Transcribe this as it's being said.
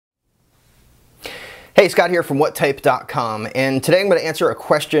Hey, Scott here from whattype.com, and today I'm going to answer a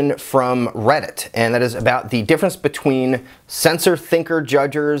question from Reddit, and that is about the difference between sensor thinker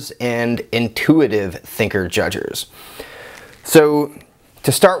judgers and intuitive thinker judgers. So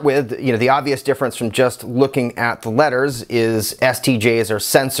to start with, the obvious difference from just looking at the letters is STJs are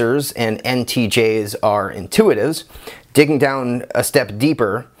sensors and NTJs are intuitives. Digging down a step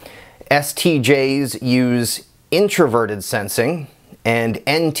deeper, STJs use introverted sensing, and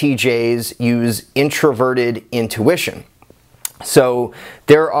NTJs use introverted intuition. So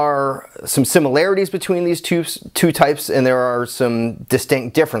there are some similarities between these two types, and there are some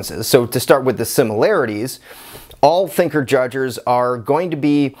distinct differences. So to start with the similarities, all thinker judgers are going to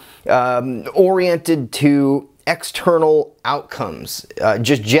be oriented to external outcomes,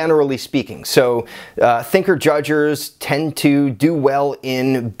 just generally speaking. So thinker judgers tend to do well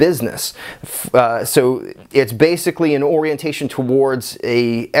in business. So it's basically an orientation towards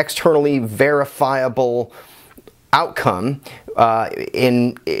a externally verifiable outcome.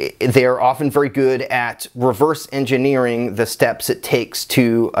 They're often very good at reverse engineering the steps it takes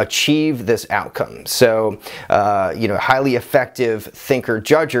to achieve this outcome. So, highly effective thinker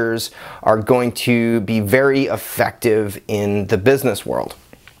judgers are going to be very effective in the business world.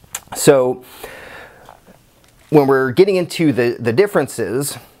 So, when we're getting into the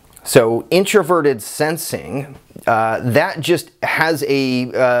differences, so introverted sensing, that just has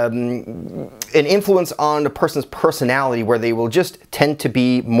an influence on a person's personality where they will just tend to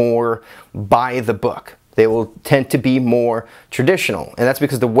be more by the book. They will tend to be more traditional. And that's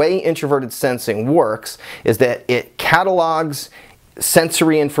because the way introverted sensing works is that it catalogs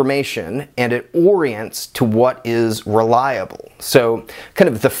sensory information and it orients to what is reliable. So kind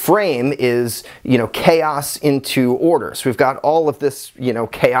of the frame is, chaos into order. So we've got all of this,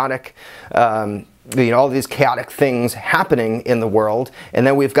 chaotic, all these chaotic things happening in the world, and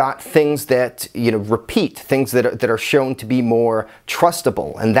then we've got things that repeat, things that are shown to be more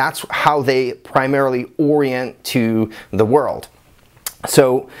trustable, and that's how they primarily orient to the world.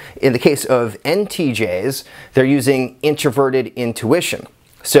 So in the case of NTJs, they're using introverted intuition.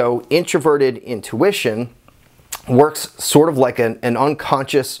 So introverted intuition works sort of like an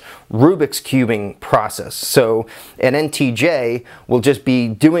unconscious Rubik's cubing process. So an NTJ will just be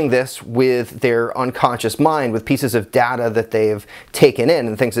doing this with their unconscious mind, with pieces of data that they have taken in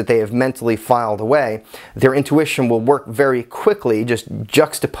and things that they have mentally filed away. Their intuition will work very quickly, just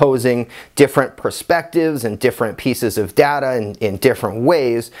juxtaposing different perspectives and different pieces of data in different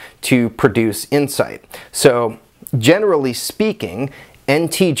ways to produce insight. So generally speaking,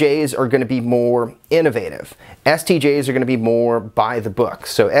 NTJs are going to be more innovative. STJs are going to be more by the book.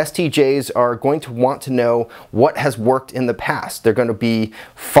 So STJs are going to want to know what has worked in the past. They're going to be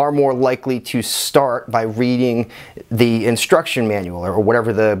far more likely to start by reading the instruction manual or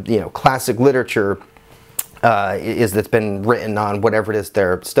whatever the classic literature is that's been written on whatever it is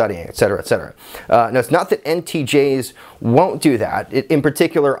they're studying, etc., etc. Now, it's not that NTJs won't do that. In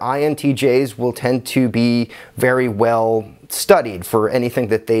particular, INTJs will tend to be very well studied for anything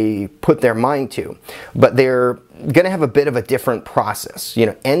that they put their mind to, but they're going to have a bit of a different process.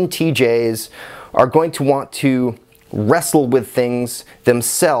 NTJs are going to want to wrestle with things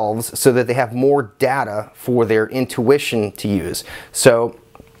themselves so that they have more data for their intuition to use. So,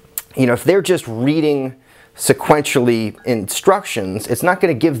 if they're just reading sequentially instructions, it's not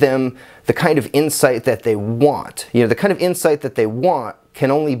going to give them the kind of insight that they want. The kind of insight that they want can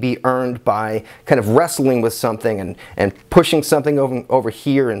only be earned by kind of wrestling with something and pushing something over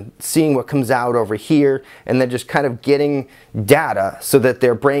here and seeing what comes out over here, and then just kind of getting data so that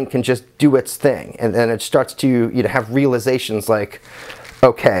their brain can just do its thing. And then it starts to have realizations like,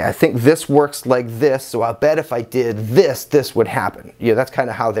 okay, I think this works like this, so I'll bet if I did this, this would happen. That's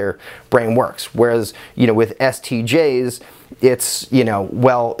kind of how their brain works. Whereas, with STJs, it's,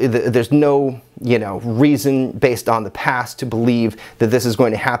 there's no, reason based on the past to believe that this is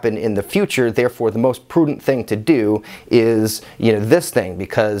going to happen in the future. Therefore, the most prudent thing to do is, this thing,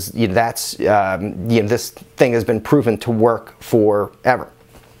 because, that's, this thing has been proven to work forever.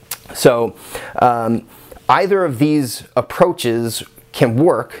 So, either of these approaches can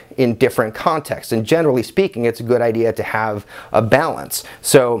work in different contexts, and generally speaking, it's a good idea to have a balance.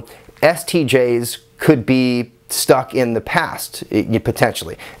 So STJs could be stuck in the past,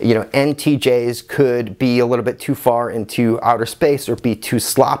 potentially. NTJs could be a little bit too far into outer space or be too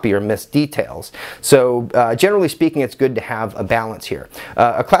sloppy or miss details. So generally speaking, it's good to have a balance here.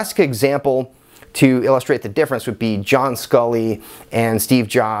 A classic example to illustrate the difference would be John Sculley and Steve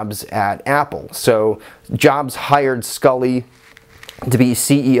Jobs at Apple. So Jobs hired Sculley to be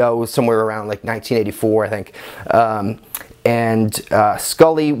CEO somewhere around like 1984, I think. And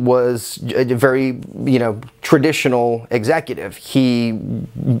Scully was a very, traditional executive. He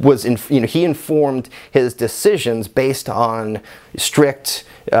was, he informed his decisions based on strict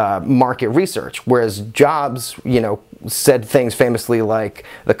market research, whereas Jobs, said things famously like,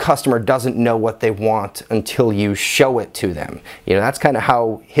 the customer doesn't know what they want until you show it to them. That's kind of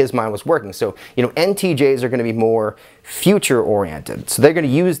how his mind was working. So, NTJs are going to be more future oriented. So they're going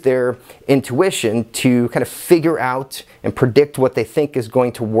to use their intuition to kind of figure out and predict what they think is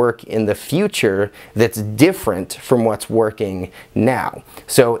going to work in the future that's different from what's working now.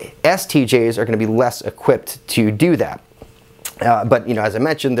 So STJs are going to be less equipped to do that. But as I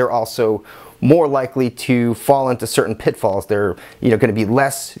mentioned, they're also more likely to fall into certain pitfalls. They're going to be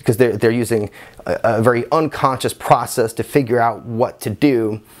less, because they're using a very unconscious process to figure out what to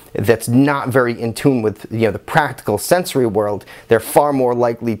do that's not very in tune with the practical sensory world. They're far more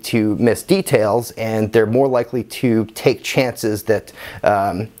likely to miss details, and they're more likely to take chances that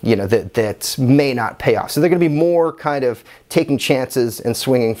that may not pay off. So they're going to be more kind of taking chances and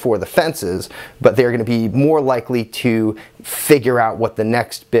swinging for the fences, but they're going to be more likely to figure out what the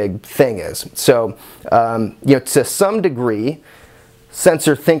next big thing is. So to some degree,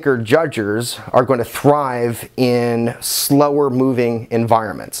 sensor thinker judgers are going to thrive in slower moving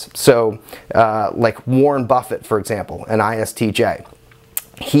environments. So like Warren Buffett, for example, an ISTJ,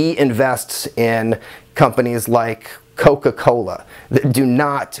 he invests in companies like Coca-Cola that do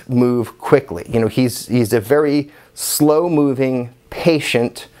not move quickly. He's a very slow moving,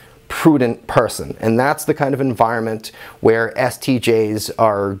 patient, prudent person, and that's the kind of environment where STJs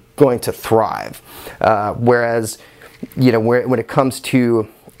are going to thrive. Whereas when it comes to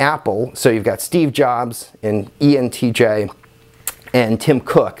Apple, so you've got Steve Jobs, an ENTJ, and Tim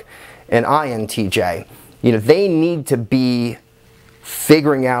Cook, an INTJ, they need to be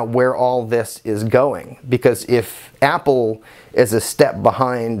figuring out where all this is going, because if Apple is a step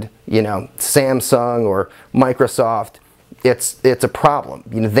behind, Samsung or Microsoft, it's a problem.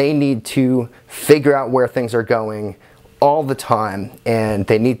 They need to figure out where things are going all the time, and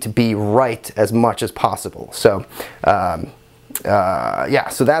they need to be right as much as possible. So yeah,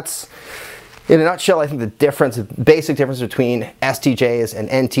 so that's in a nutshell, I think, the basic difference between STJs and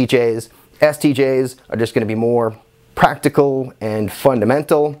NTJs. STJs are just going to be more practical and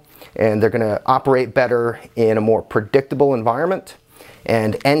fundamental, and they're going to operate better in a more predictable environment.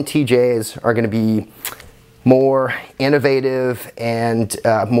 And NTJs are going to be more innovative and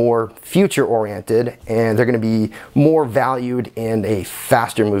more future oriented, and they're going to be more valued in a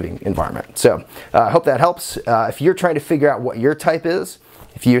faster moving environment. So I hope that helps. If you're trying to figure out what your type is,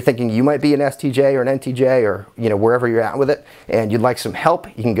 if you're thinking you might be an STJ or an NTJ, or wherever you're at with it, and you'd like some help,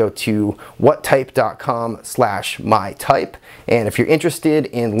 you can go to whattype.com/mytype. And if you're interested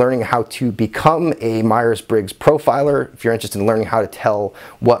in learning how to become a Myers-Briggs profiler, if you're interested in learning how to tell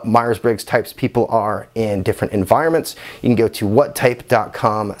what Myers-Briggs types people are in different environments, you can go to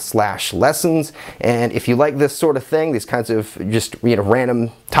whattype.com/lessons. And if you like this sort of thing, these kinds of just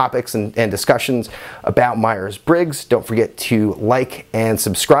random topics and discussions about Myers-Briggs, don't forget to like and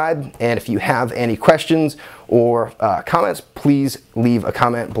subscribe. And if you have any questions or comments, please leave a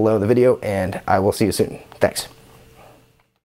comment below the video, and I will see you soon. Thanks.